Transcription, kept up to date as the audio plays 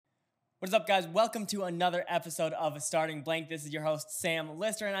What is up, guys? Welcome to another episode of Starting Blank. This is your host, Sam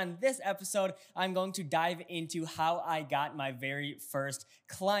Lister, and on this episode, I'm going to dive into how I got my very first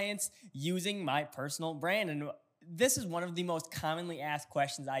clients using my personal brand. And this is one of the most commonly asked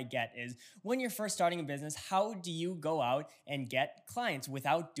questions I get is, when you're first starting a business, how do you go out and get clients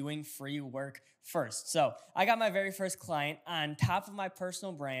without doing free work first? So I got my very first client on top of my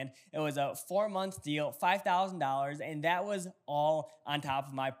personal brand. It was a 4-month deal, $5,000, and that was all on top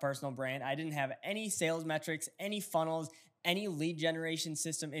of my personal brand. I didn't have any sales metrics, any funnels, any lead generation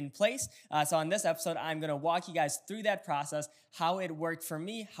system in place. So on this episode, I'm going to walk you guys through that process, how it worked for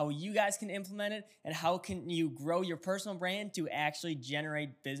me, how you guys can implement it, and how can you grow your personal brand to actually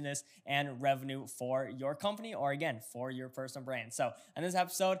generate business and revenue for your company, or again, for your personal brand. So on this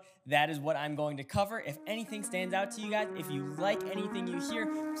episode, that is what I'm going to cover. If anything stands out to you guys, if you like anything you hear,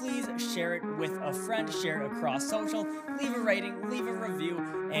 please share it with a friend, share it across social, leave a rating, leave a review,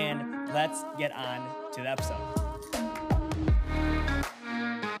 and let's get on to the episode.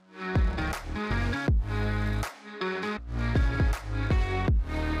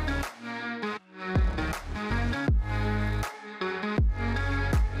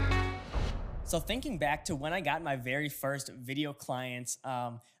 So thinking back to when I got my very first video clients,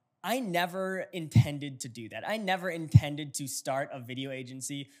 I never intended to do that. I never intended to start a video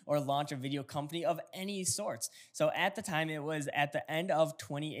agency or launch a video company of any sorts. So at the time, it was at the end of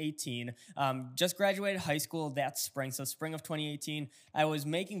 2018, just graduated high school that spring. So spring of 2018, I was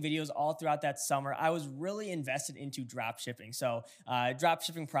making videos all throughout that summer. I was really invested into drop shipping. So drop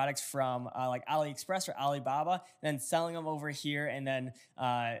shipping products from like AliExpress or Alibaba, and then selling them over here, and then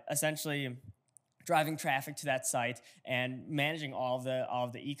essentially driving traffic to that site and managing all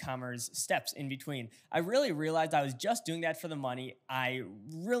of the e-commerce steps in between. I really realized I was just doing that for the money. I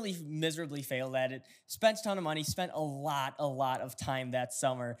really miserably failed at it. Spent a ton of money, spent a lot of time that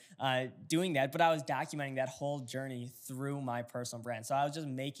summer doing that, but I was documenting that whole journey through my personal brand. So I was just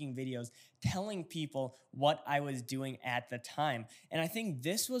making videos telling people what I was doing at the time. And I think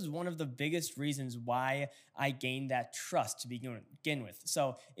this was one of the biggest reasons why I gained that trust to begin with.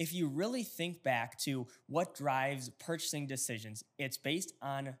 So if you really think back to what drives purchasing decisions, it's based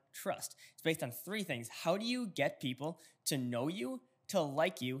on trust. It's based on 3 things. How do you get people to know you, to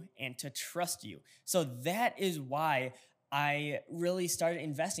like you, and to trust you? So that is why I really started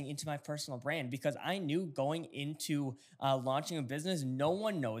investing into my personal brand, because I knew going into launching a business, no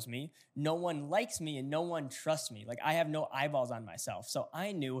one knows me, no one likes me, and no one trusts me. Like, I have no eyeballs on myself. So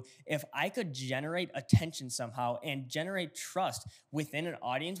I knew if I could generate attention somehow and generate trust within an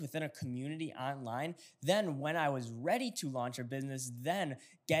audience, within a community online, then when I was ready to launch a business, then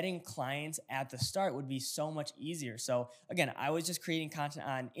getting clients at the start would be so much easier. So again, I was just creating content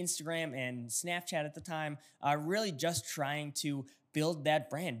on Instagram and Snapchat at the time, really just trying to build that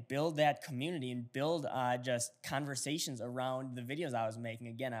brand, build that community, and build just conversations around the videos I was making.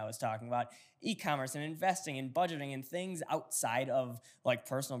 Again, I was talking about e-commerce and investing and budgeting and things outside of like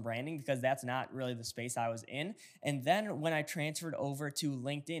personal branding, because that's not really the space I was in. And then when I transferred over to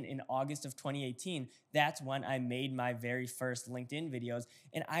LinkedIn in August of 2018, that's when I made my very first LinkedIn videos,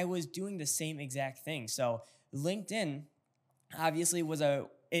 and I was doing the same exact thing. So LinkedIn obviously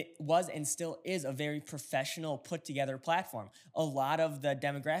it was and still is a very professional, put together platform. A lot of the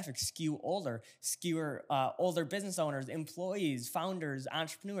demographics skew older business owners, employees, founders,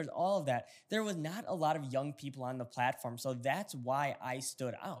 entrepreneurs, all of that. There was not a lot of young people on the platform. So that's why I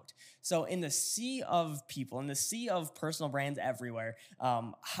stood out. So in the sea of people, in the sea of personal brands everywhere,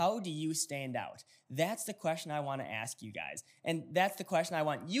 how do you stand out? That's the question I want to ask you guys. And that's the question I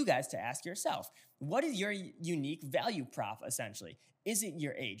want you guys to ask yourself. What is your unique value prop, essentially? Is it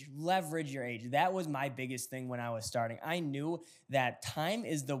your age? Leverage your age. That was my biggest thing when I was starting. I knew that time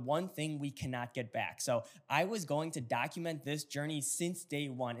is the one thing we cannot get back. So I was going to document this journey since day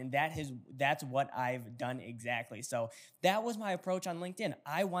one, and that's what I've done exactly. So that was my approach on LinkedIn.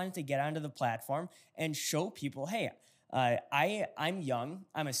 I wanted to get onto the platform and show people, hey, I'm young.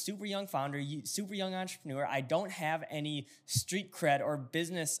 I'm a super young founder, super young entrepreneur. I don't have any street cred or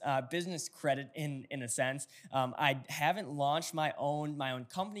business credit in a sense. I haven't launched my own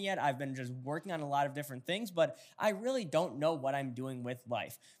company yet. I've been just working on a lot of different things, but I really don't know what I'm doing with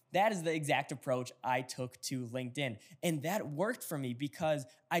life. That is the exact approach I took to LinkedIn. And that worked for me because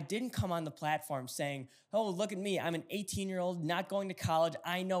I didn't come on the platform saying, oh, look at me. I'm an 18-year-old, not going to college.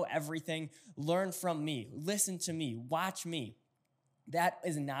 I know everything. Learn from me. Listen to me. Watch me. That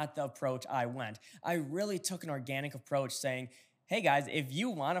is not the approach I went. I really took an organic approach saying, hey guys, if you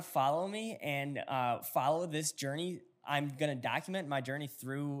want to follow me and follow this journey, I'm going to document my journey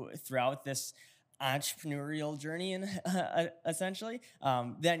throughout this entrepreneurial journey, and essentially,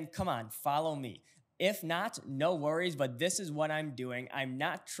 then come on, follow me. If not, no worries. But this is what I'm doing. I'm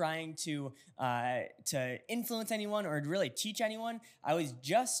not trying to influence anyone or really teach anyone. I was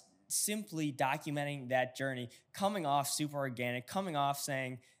just simply documenting that journey, coming off super organic, coming off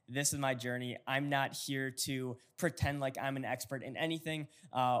saying, this is my journey. I'm not here to pretend like I'm an expert in anything.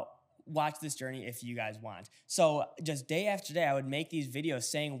 Watch this journey if you guys want. So just day after day, I would make these videos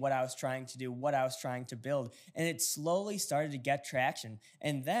saying what I was trying to do, what I was trying to build, and it slowly started to get traction.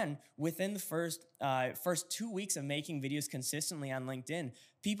 And then within the first 2 weeks of making videos consistently on LinkedIn,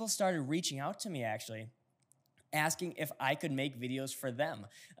 people started reaching out to me actually, asking if I could make videos for them,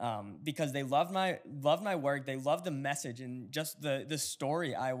 because they loved my work, they loved the message and just the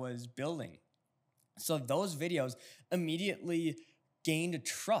story I was building. So those videos immediately gained a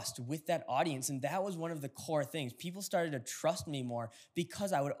trust with that audience, and that was one of the core things. People started to trust me more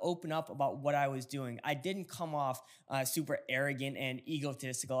because I would open up about what I was doing. I didn't come off super arrogant and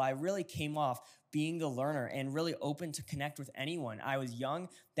egotistical. I really came off being the learner and really open to connect with anyone. I was young.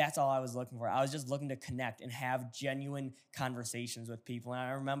 That's all I was looking for. I was just looking to connect and have genuine conversations with people. And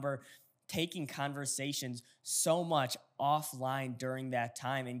I remember taking conversations so much offline during that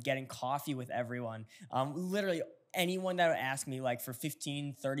time and getting coffee with everyone. Literally anyone that would ask me like for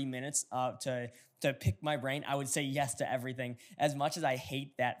 15, 30 minutes to pick my brain, I would say yes to everything. As much as I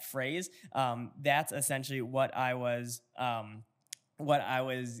hate that phrase, that's essentially what I was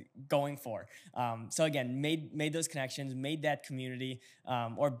going for. So again, made those connections, made that community,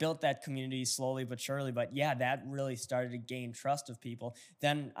 or built that community slowly but surely. But yeah, that really started to gain trust of people.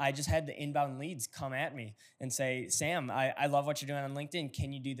 Then I just had the inbound leads come at me and say, Sam, I love what you're doing on LinkedIn.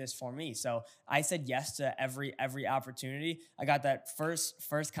 Can you do this for me? So I said yes to every opportunity. I got that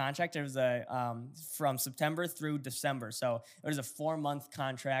first contract. It was from September through December. So it was a 4-month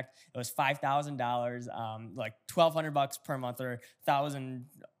contract. It was $5,000, like $1,200 per month, or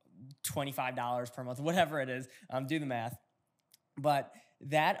 $1,025 per month, whatever it is. Do the math. But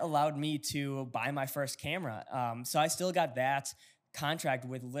that allowed me to buy my first camera. So I still got that contract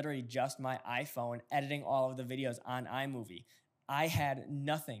with literally just my iPhone, editing all of the videos on iMovie. I had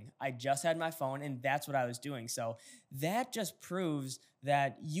nothing. I just had my phone, and that's what I was doing. So that just proves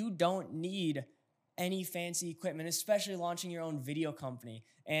that you don't need any fancy equipment, especially launching your own video company.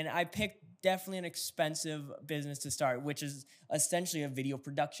 And I picked definitely an expensive business to start, which is essentially a video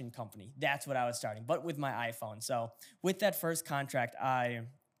production company. That's what I was starting, but with my iPhone. So with that first contract, I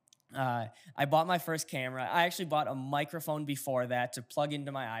bought my first camera. I actually bought a microphone before that to plug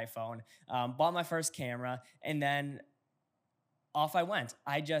into my iPhone, bought my first camera, and then off I went.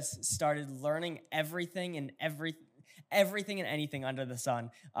 I just started learning everything and anything under the sun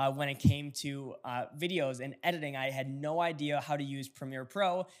when it came to videos and editing. I had no idea how to use Premiere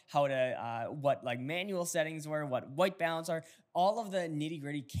Pro, how to what like manual settings were, what white balance are, all of the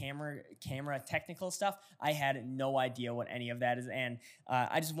nitty-gritty camera technical stuff. I had no idea what any of that is, and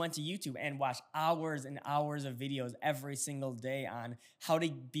I just went to YouTube and watched hours and hours of videos every single day on how to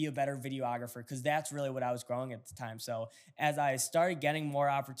be a better videographer, because that's really what I was growing at the time. So as I started getting more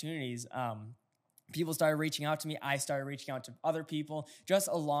opportunities, people started reaching out to me. I started reaching out to other people just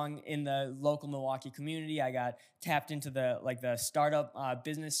along in the local Milwaukee community. I got tapped into the startup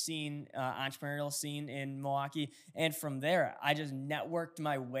business scene, entrepreneurial scene in Milwaukee. And from there, I just networked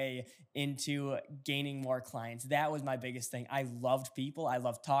my way into gaining more clients. That was my biggest thing. I loved people. I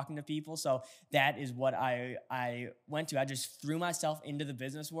loved talking to people. So that is what I went to. I just threw myself into the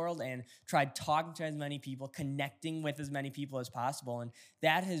business world and tried talking to as many people, connecting with as many people as possible. And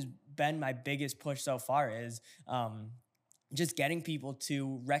that has been my biggest push so far, is just getting people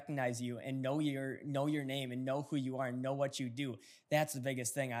to recognize you and know your name and know who you are and know what you do. That's the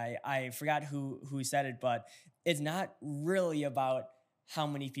biggest thing. I forgot who said it, but it's not really about how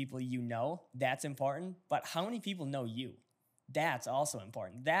many people you know. That's important, but how many people know you. That's also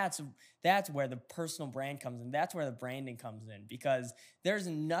important. That's where the personal brand comes in. That's where the branding comes in, because there's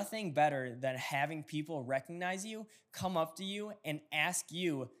nothing better than having people recognize you, come up to you, and ask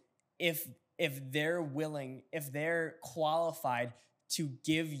you if they're willing, if they're qualified to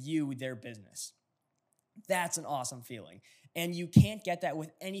give you their business. That's an awesome feeling. And you can't get that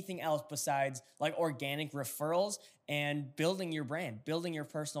with anything else besides like organic referrals and building your brand, building your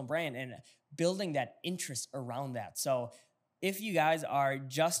personal brand, and building that interest around that. So if you guys are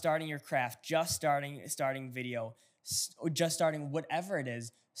just starting your craft, just starting video, or just starting whatever it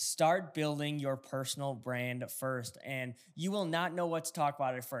is, start building your personal brand first, and you will not know what to talk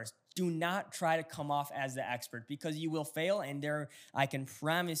about at first. Do not try to come off as the expert, because you will fail, and I can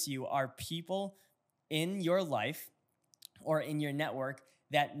promise you, are people in your life or in your network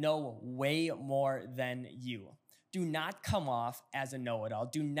that know way more than you. Do not come off as a know-it-all.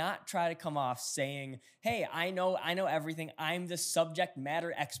 Do not try to come off saying, hey, I know everything. I'm the subject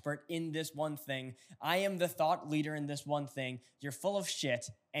matter expert in this one thing. I am the thought leader in this one thing. You're full of shit,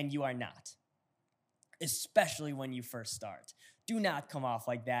 and you are not. Especially when you first start. Do not come off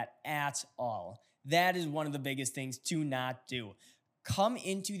like that at all. That is one of the biggest things to not do. Come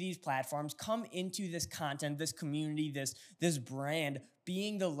into these platforms, come into this content, this community, this brand,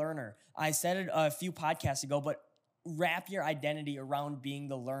 being the learner. I said it a few podcasts ago, but wrap your identity around being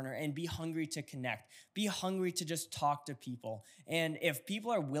the learner and be hungry to connect. Be hungry to just talk to people. And if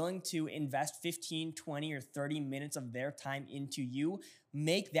people are willing to invest 15, 20, or 30 minutes of their time into you,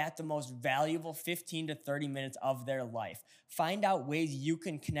 make that the most valuable 15 to 30 minutes of their life. Find out ways you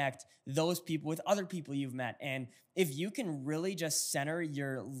can connect those people with other people you've met. And if you can really just center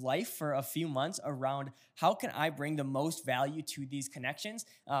your life for a few months around how can I bring the most value to these connections,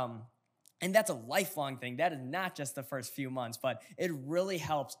 and that's a lifelong thing. That is not just the first few months, but it really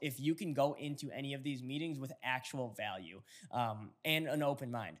helps if you can go into any of these meetings with actual value and an open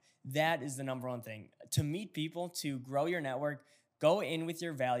mind. That is the number one thing. To meet people, to grow your network, go in with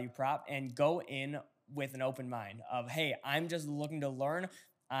your value prop and go in with an open mind of, hey, I'm just looking to learn.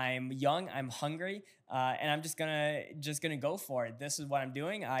 I'm young, I'm hungry, and I'm just gonna go for it. This is what I'm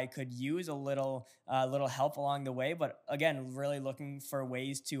doing. I could use a little help along the way, but again, really looking for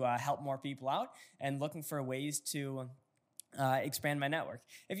ways to help more people out and looking for ways to expand my network.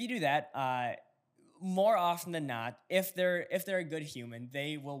 If you do that, more often than not, if they're a good human,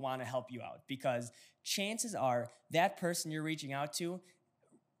 they will want to help you out because chances are that person you're reaching out to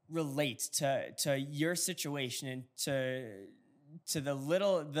relates to your situation and to the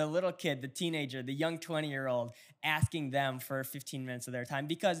little kid, the teenager, the young 20-year-old, asking them for 15 minutes of their time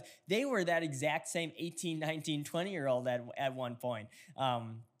because they were that exact same 18, 19, 20-year-old at one point.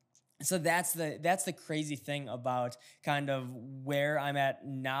 So that's the crazy thing about kind of where I'm at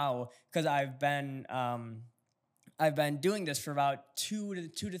now because I've been doing this for about 2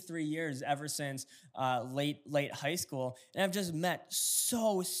 to 3 years ever since late high school, and I've just met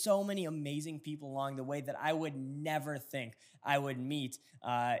so many amazing people along the way that I would never think I would meet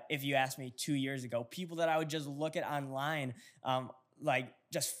if you asked me 2 years ago. People that I would just look at online, like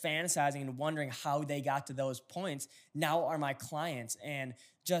just fantasizing and wondering how they got to those points, now are my clients, and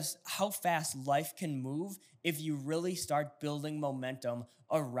just how fast life can move if you really start building momentum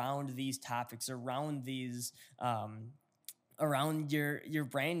around these topics, around these, around your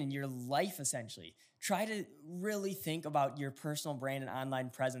brand and your life, essentially. Try to really think about your personal brand and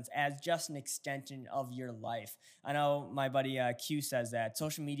online presence as just an extension of your life. I know my buddy Q says that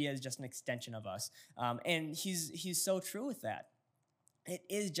social media is just an extension of us, and he's so true with that. It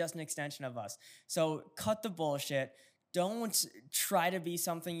is just an extension of us. So cut the bullshit. Don't try to be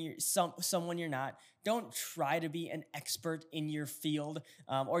someone you're not. Don't try to be an expert in your field,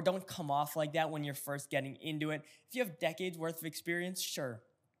 or don't come off like that when you're first getting into it. If you have decades worth of experience, sure,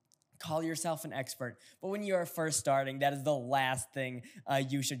 call yourself an expert. But when you are first starting, that is the last thing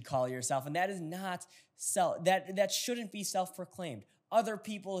you should call yourself, and that is not that shouldn't be self-proclaimed. Other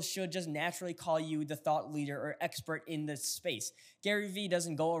people should just naturally call you the thought leader or expert in this space. Gary Vee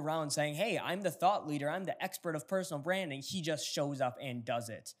doesn't go around saying, hey, I'm the thought leader, I'm the expert of personal branding. He just shows up and does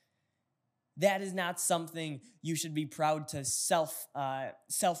it. That is not something you should be proud to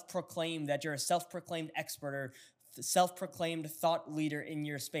self-proclaim that you're a self-proclaimed expert or self-proclaimed thought leader in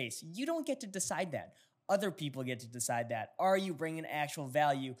your space. You don't get to decide that. Other people get to decide that. Are you bringing actual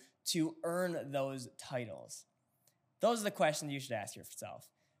value to earn those titles? Those are the questions you should ask yourself.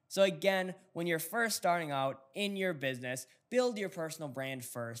 So again, when you're first starting out in your business, build your personal brand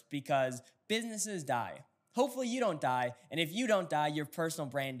first because businesses die. Hopefully you don't die, and if you don't die, your personal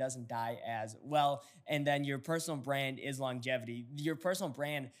brand doesn't die as well, and then your personal brand is longevity. Your personal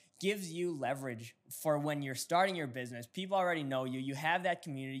brand gives you leverage for when you're starting your business. People already know you. You have that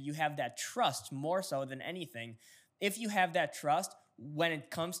community. You have that trust more so than anything. If you have that trust, when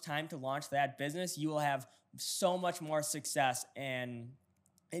it comes time to launch that business, you will have so much more success and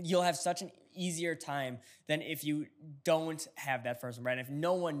you'll have such an easier time than if you don't have that personal brand, if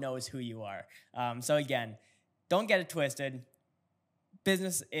no one knows who you are. So again, don't get it twisted.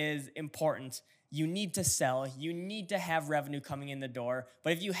 Business is important. You need to sell. You need to have revenue coming in the door.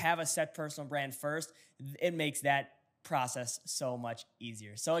 But if you have a set personal brand first, it makes that process so much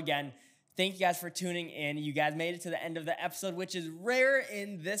easier. So again, thank you guys for tuning in. You guys made it to the end of the episode, which is rare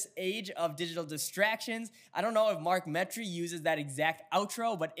in this age of digital distractions. I don't know if Mark Metry uses that exact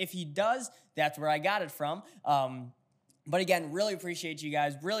outro, but if he does, that's where I got it from. But again, really appreciate you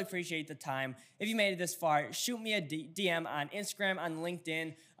guys. Really appreciate the time. If you made it this far, shoot me a DM on Instagram, on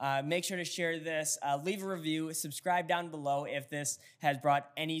LinkedIn. Make sure to share this. Leave a review. Subscribe down below if this has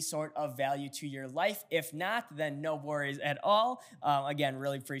brought any sort of value to your life. If not, then no worries at all. Again,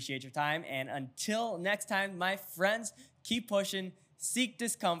 really appreciate your time. And until next time, my friends, keep pushing, seek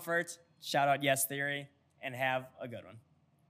discomfort. Shout out Yes Theory, and have a good one.